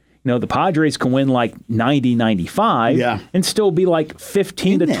know, the Padres can win like 90, 95 and still be like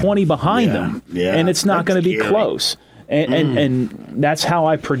 15 to 20 behind them. Yeah. And it's not going to be close. And that's how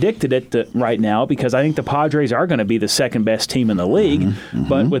I predicted it right now, because I think the Padres are going to be the second best team in the league.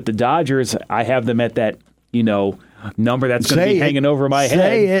 But with the Dodgers, I have them at that, you know, number that's going to be hanging over my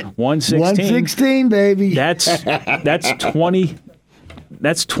head. 116. 116, baby. That's 20.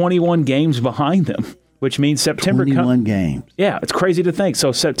 That's 21 games behind them, which means September. 21 games. Yeah, it's crazy to think.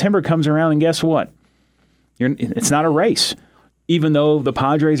 So September comes around, and guess what? It's not a race, even though the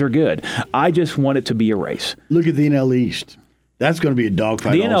Padres are good. I just want it to be a race. Look at the NL East. That's going to be a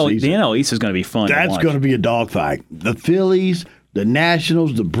dogfight all season. The NL East is going to be fun. That's going to be a dogfight. The Phillies, the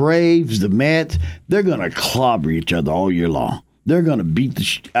Nationals, the Braves, the Mets, they're going to clobber each other all year long. They're going to beat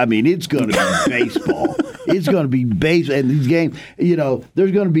it's going to be baseball. It's going to be baseball. And these games, you know,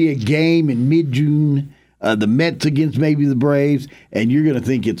 there's going to be a game in mid-June, the Mets against maybe the Braves, and you're going to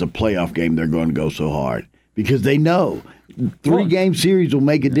think it's a playoff game. They're going to go so hard because they know 3-game series will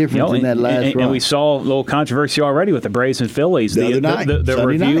make a difference in that last run. And we saw a little controversy already with the Braves and Phillies. The other night, the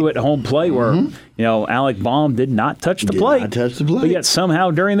review at home plate where, you know, Alec Baum did not touch the plate. But yet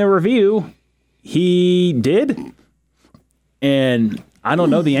somehow during the review, he did. And I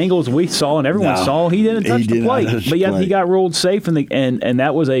don't know the angles we saw and everyone saw. He didn't touch the plate, but yet he got ruled safe, and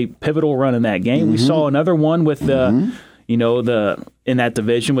that was a pivotal run in that game. We saw another one with in that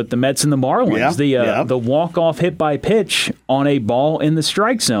division with the Mets and the Marlins, the walk-off hit by pitch on a ball in the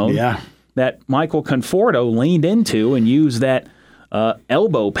strike zone that Michael Conforto leaned into and used that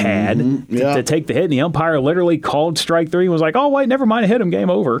elbow pad to take the hit, and the umpire literally called strike 3 and was like, "Oh wait, never mind, I hit him, game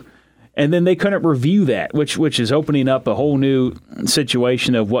over." And then they couldn't review that, which is opening up a whole new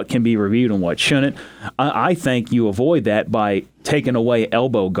situation of what can be reviewed and what shouldn't. I think you avoid that by taking away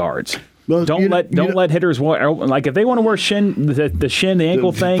elbow guards. Well, don't let hitters wear, like if they want to wear the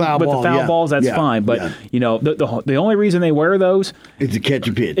ankle thing with the foul balls, that's fine. But the only reason they wear those is to catch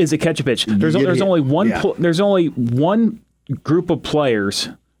a pitch. There's only one group of players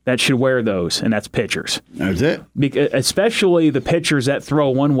that should wear those, and that's pitchers. That's it. Especially the pitchers that throw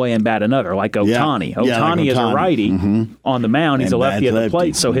one way and bat another, like Ohtani. Ohtani is a righty on the mound. He's a lefty at the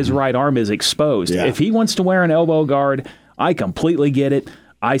plate, so his right arm is exposed. Yeah. If he wants to wear an elbow guard, I completely get it.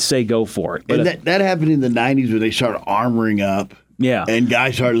 I say go for it. But and that happened in the 90s when they started armoring up. Yeah. And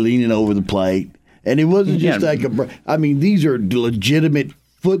guys started leaning over the plate. And it wasn't just these are legitimate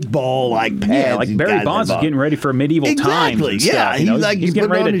football-like pads. Yeah, like Barry Bonds is getting ready for medieval times. Exactly, yeah. He's getting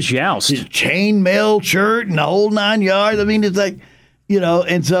ready to joust. His chainmail shirt and the whole 9 yards. I mean, it's like,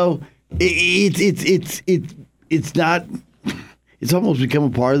 and so it's not, it's almost become a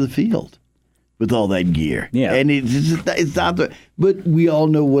part of the field with all that gear. Yeah. And it's not, but we all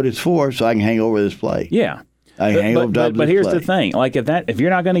know what it's for, so I can hang over this play. Yeah. I can hang over top of this But here's play. the thing. Like, if you're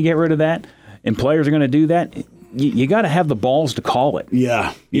not going to get rid of that, and players are going to do that, you got to have the balls to call it.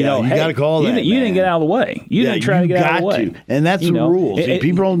 Yeah. You got to call that. You didn't get out of the way. You didn't try to get out of the way. And that's the rule. See,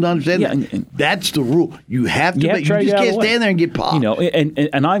 people don't understand that. That's the rule. You have to. You just can't stand there and get popped.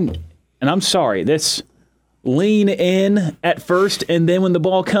 And I'm sorry. This lean in at first, and then when the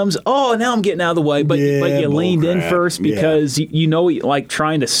ball comes, now I'm getting out of the way. But you leaned in first because like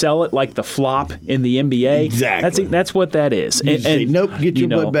trying to sell it like the flop in the NBA. Exactly. That's what that is. And say, nope, get your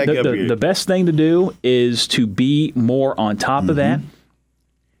butt back up here. The best thing to do is to be more on top of that.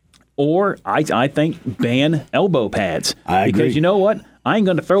 Or I think ban elbow pads. I agree. Because you know what? I ain't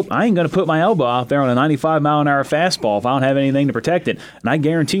gonna put my elbow out there on a 95-mile-an-hour fastball if I don't have anything to protect it. And I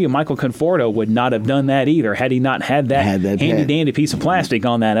guarantee you, Michael Conforto would not have done that either had he not had that handy-dandy piece of plastic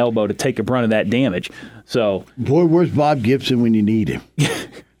on that elbow to take a brunt of that damage. So, boy, where's Bob Gibson when you need him?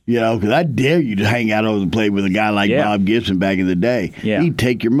 Because I dare you to hang out over the plate with a guy like Bob Gibson back in the day. Yeah. He'd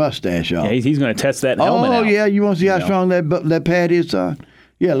take your mustache off. Yeah, he's going to test that helmet out. Oh, yeah, you want to see how strong that pad is, son?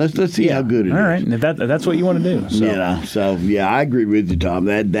 Yeah, let's see how good it is. All right, if that's what you want to do. So. I agree with you, Tom.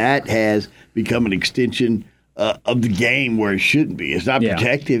 That has become an extension of the game where it shouldn't be. It's not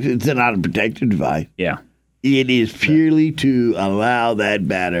protective. It's not a protective device. Yeah. It is purely to allow that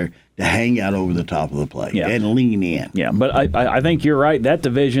batter to hang out over the top of the plate and lean in. Yeah, but I think you're right. That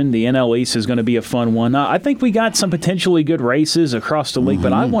division, the NL East, is going to be a fun one. I think we got some potentially good races across the league,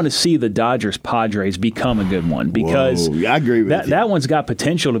 but I want to see the Dodgers-Padres become a good one because I agree with you. That one's got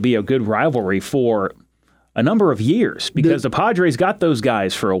potential to be a good rivalry for a number of years because the Padres got those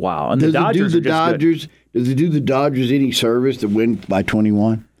guys for a while, and the Dodgers are just good. Does it do the Dodgers any service to win by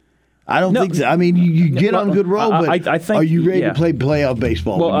 21? I don't think so. I mean, you get on a good roll, but I think, are you ready to play playoff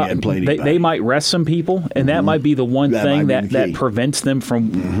baseball when you haven't played anybody? They might rest some people, and that might be the one thing that prevents them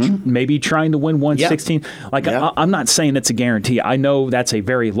from maybe trying to win 116. I'm not saying it's a guarantee. I know that's a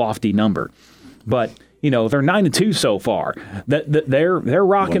very lofty number, but they're 9-2 so far. They're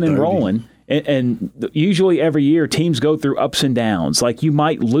rocking and rolling. And usually every year teams go through ups and downs. Like you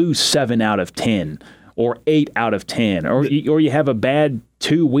might lose 7 out of 10 or 8 out of 10, or you have a bad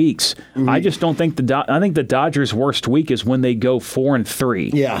 2 weeks. I just don't think I think the Dodgers' worst week is when they go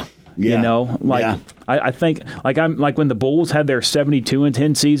 4-3. Yeah. I think like when the Bulls had their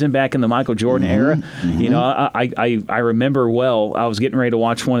 72-10 season back in the Michael Jordan era. I remember well. I was getting ready to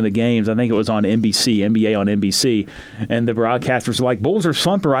watch one of the games. I think it was on NBC, NBA on NBC, and the broadcasters were like, "Bulls are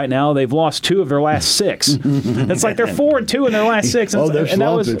slumping right now. They've lost 2 of their last 6." It's like they're 4-2 in their last 6, and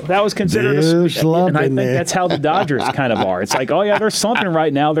that was considered a slumping. And I think that's how the Dodgers kind of are. It's like, oh yeah, they're slumping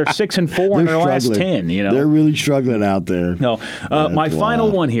right now. They're 6-4 in their last 10. They're really struggling out there. No, my final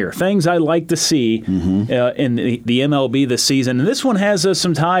one here. Things I like to see in the MLB this season. And this one has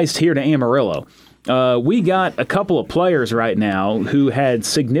some ties here to Amarillo. We got a couple of players right now who had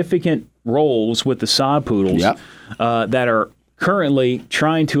significant roles with the Sod Poodles that are currently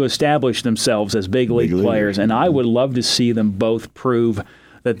trying to establish themselves as big league players. And I would love to see them both prove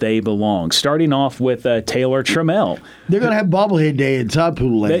that they belong. Starting off with Taylor Trammell. They're going to have bobblehead day in South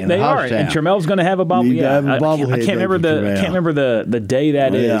Pool Lane. They are, and Trammell's going to have a bobblehead. I can't remember the day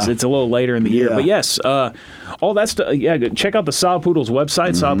that is. It's a little later in the year, but yes, all that's check out the Sod Poodles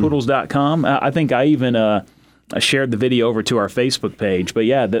website, sodpoodles.com. I think I even I shared the video over to our Facebook page. But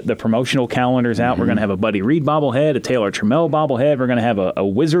yeah, the promotional calendar's out. We're going to have a Buddy Reed bobblehead, a Taylor Trammell bobblehead. We're going to have a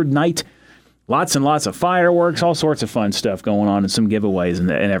Wizard Night. Lots and lots of fireworks, all sorts of fun stuff going on, and some giveaways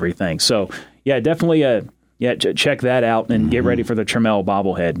and everything. So, yeah, definitely check that out and get ready for the Trammell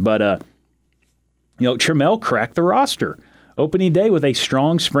bobblehead. But, Trammell cracked the roster opening day with a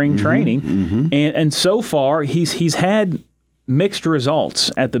strong spring training. And so far, he's had mixed results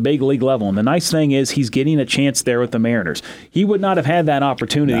at the big league level. And the nice thing is he's getting a chance there with the Mariners. He would not have had that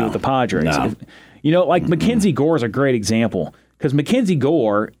opportunity with the Padres. Mackenzie Gore is a great example, because Mackenzie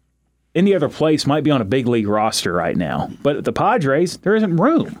Gore – any other place might be on a big league roster right now. But at the Padres, there isn't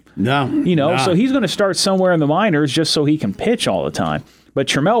room. So he's going to start somewhere in the minors just so he can pitch all the time. But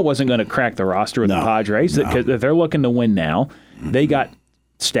Trammell wasn't going to crack the roster with the Padres because they're looking to win now. They got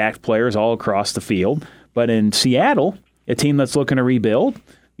stacked players all across the field. But in Seattle, a team that's looking to rebuild,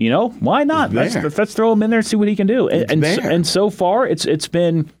 why not? Let's throw him in there and see what he can do. And so far, it's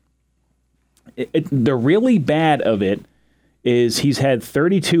been the really bad of it is he's had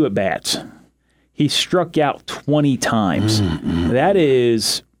 32 at-bats. He struck out 20 times.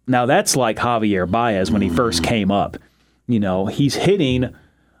 That's like Javier Baez when he first came up. He's hitting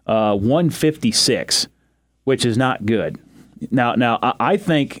 156, which is not good. Now I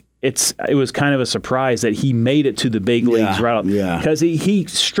think it was kind of a surprise that he made it to the big leagues right up, because he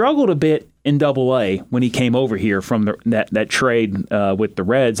struggled a bit in Double-A when he came over here from that trade with the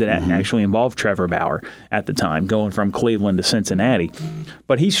Reds that actually involved Trevor Bauer at the time, going from Cleveland to Cincinnati.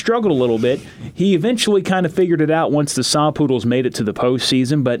 But he struggled a little bit. He eventually kind of figured it out once the Sod Poodles made it to the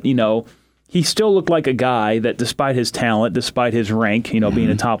postseason, but, he still looked like a guy that, despite his talent, despite his rank, being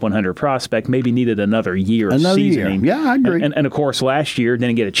a top 100 prospect, maybe needed another year of seasoning. Yeah, I agree. And of course, last year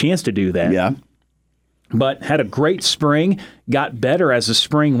didn't get a chance to do that. Yeah. But had a great spring, got better as the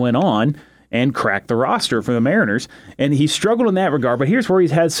spring went on, and cracked the roster for the Mariners. And he struggled in that regard, but here's where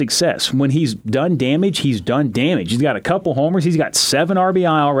he's had success. When he's done damage, he's done damage. He's got a couple homers. He's got 7 RBI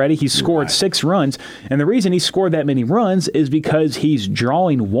already. He's scored 6 runs. And the reason he scored that many runs is because he's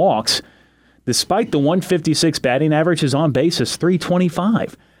drawing walks. Despite the 156 batting average, his on base is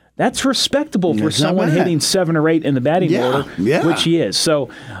 325. That's respectable for someone hitting 7 or 8 in the batting order, which he is. So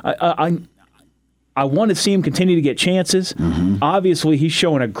I want to see him continue to get chances. Obviously, he's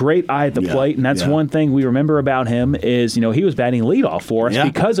showing a great eye at the plate, and that's one thing we remember about him is, he was batting leadoff for us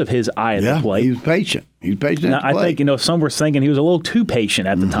because of his eye at the plate. He was patient. He was patient at the plate. I think, some were thinking he was a little too patient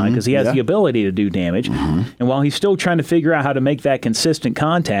at the time because he has the ability to do damage. And while he's still trying to figure out how to make that consistent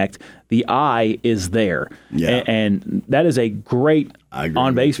contact, the eye is there. And that is a great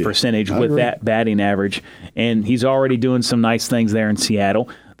on-base percentage with that batting average. And he's already doing some nice things there in Seattle.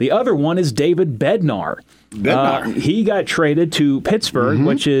 The other one is David Bednar. He got traded to Pittsburgh,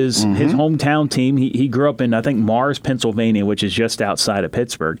 which is his hometown team. He grew up in, I think, Mars, Pennsylvania, which is just outside of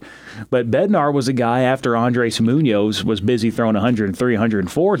Pittsburgh. But Bednar was a guy after Andres Munoz was busy throwing 103,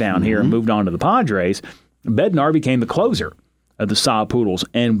 104 down here and moved on to the Padres. Bednar became the closer of the Sod Poodles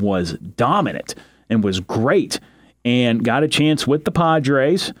and was dominant and was great and got a chance with the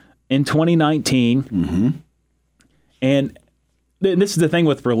Padres in 2019. And this is the thing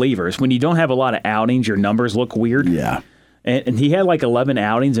with relievers. When you don't have a lot of outings, your numbers look weird. And he had like 11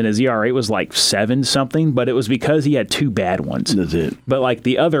 outings, and his ERA was like 7-something, but it was because he had 2 bad ones. That's it. But like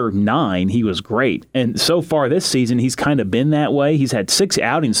the other 9, he was great. And so far this season, he's kind of been that way. He's had 6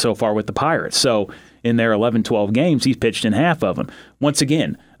 outings so far with the Pirates. So in their 11, 12 games, he's pitched in half of them. Once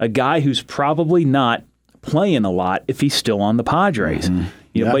again, a guy who's probably not playing a lot if he's still on the Padres.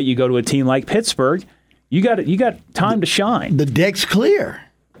 But you go to a team like Pittsburgh, you got time to shine. The deck's clear.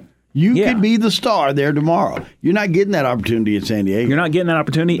 You could be the star there tomorrow. You're not getting that opportunity in San Diego. You're not getting that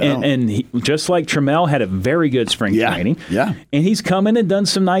opportunity. No. And he, just like Trammell, had a very good spring training. And he's come in and done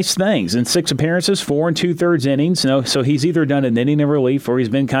some nice things. In 6 appearances, 4 2/3 innings. So he's either done an inning of relief or he's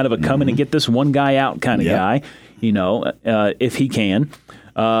been kind of a come in and get this one guy out kind of guy, if he can.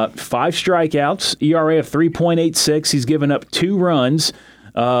 5 strikeouts, ERA of 3.86. He's given up 2 runs.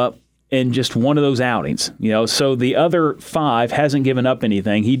 In just one of those outings, so the other 5 hasn't given up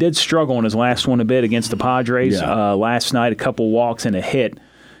anything. He did struggle in his last one a bit against the Padres last night, a couple walks and a hit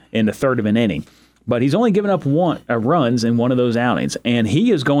in the 3rd of an inning. But he's only given up runs in one of those outings, and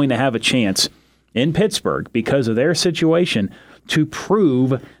he is going to have a chance in Pittsburgh because of their situation to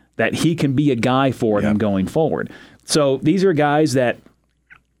prove that he can be a guy for them going forward. So these are guys that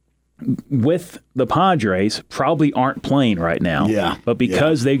with the Padres probably aren't playing right now. Yeah. But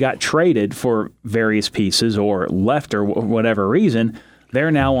because they got traded for various pieces or left or whatever reason,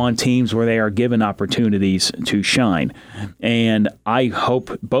 they're now on teams where they are given opportunities to shine. And I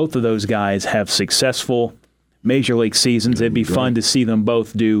hope both of those guys have successful Major League seasons. It'd be fun to see them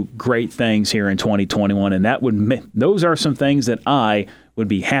both do great things here in 2021. And those are some things that I would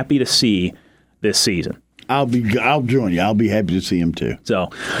be happy to see this season. I'll join you. I'll be happy to see him too. So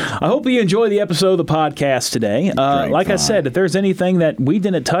I hope you enjoy the episode of the podcast today. Like I said, if there's anything that we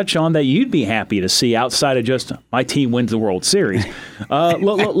didn't touch on that you'd be happy to see outside of just my team wins the World Series,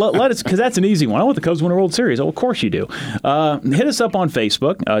 let us, because that's an easy one. I want the Cubs to win a World Series. Oh, of course you do. Hit us up on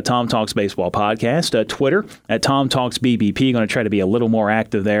Facebook, Tom Talks Baseball Podcast, Twitter at Tom Talks BBP. Going to try to be a little more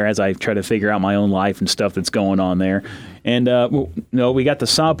active there as I try to figure out my own life and stuff that's going on there. And we got the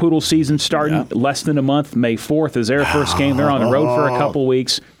Saw Poodle season starting less than a month. May 4th is their first game. They're on the road for a couple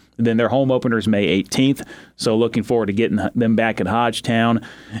weeks. And then their home opener is May 18th. So looking forward to getting them back at Hodgetown.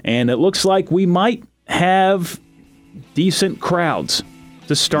 And it looks like we might have decent crowds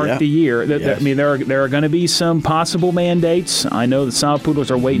to start the year. Yes. I mean, there are going to be some possible mandates. I know the Saw Poodles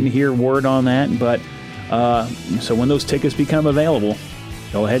are waiting to hear word on that. But so when those tickets become available,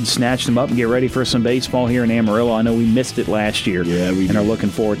 go ahead and snatch them up and get ready for some baseball here in Amarillo. I know we missed it last year. Yeah, we and are looking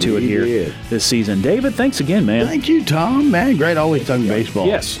forward to it here this season. David, thanks again, man. Thank you, Tom. Man, great. Always talking baseball.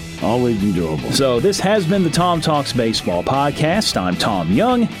 Yes. Always enjoyable. So this has been the Tom Talks Baseball Podcast. I'm Tom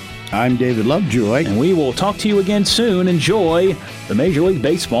Young. I'm David Lovejoy. And we will talk to you again soon. Enjoy the Major League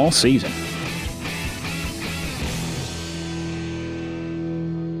Baseball season.